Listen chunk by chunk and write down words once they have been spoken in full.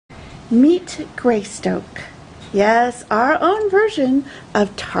Meet Greystoke. Yes, our own version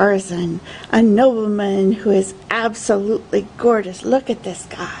of Tarzan, a nobleman who is absolutely gorgeous. Look at this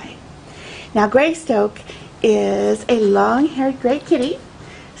guy. Now, Greystoke is a long-haired gray kitty,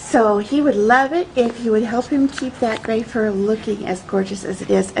 so he would love it if you would help him keep that gray fur looking as gorgeous as it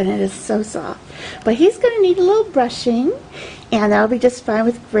is, and it is so soft. But he's going to need a little brushing, and that'll be just fine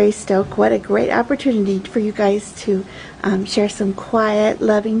with Greystoke. What a great opportunity for you guys to share some quiet,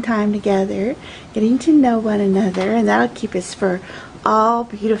 loving time together, getting to know one another, and that'll keep his fur all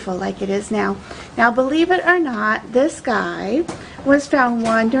beautiful like it is now. Now, believe it or not, this guy was found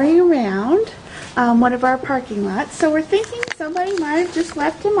wandering around one of our parking lots, so we're thinking somebody might have just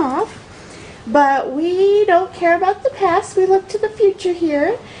left him off. But we don't care about the past. We look to the future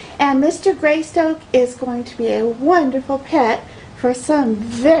here, and Mr. Greystoke is going to be a wonderful pet for some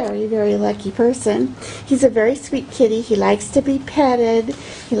very, very lucky person. He's a very sweet kitty. He likes to be petted.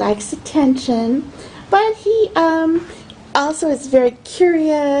 He likes attention, but he also is very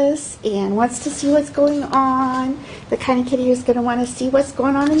curious and wants to see what's going on. The kind of kitty who's going to want to see what's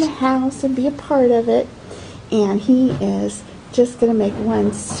going on in the house and be a part of it. And he is just going to make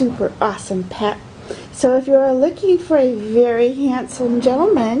one super awesome pet. So if you're looking for a very handsome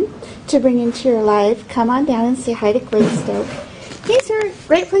gentleman to bring into your life, come on down and say hi to Greystoke. He's here at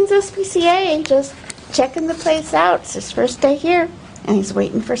Great Plains SPCA, just checking the place out. It's his first day here, and he's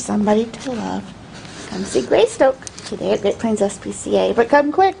waiting for somebody to love. Come see Greystoke today at Great Plains SPCA, but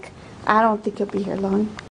come quick. I don't think he'll be here long.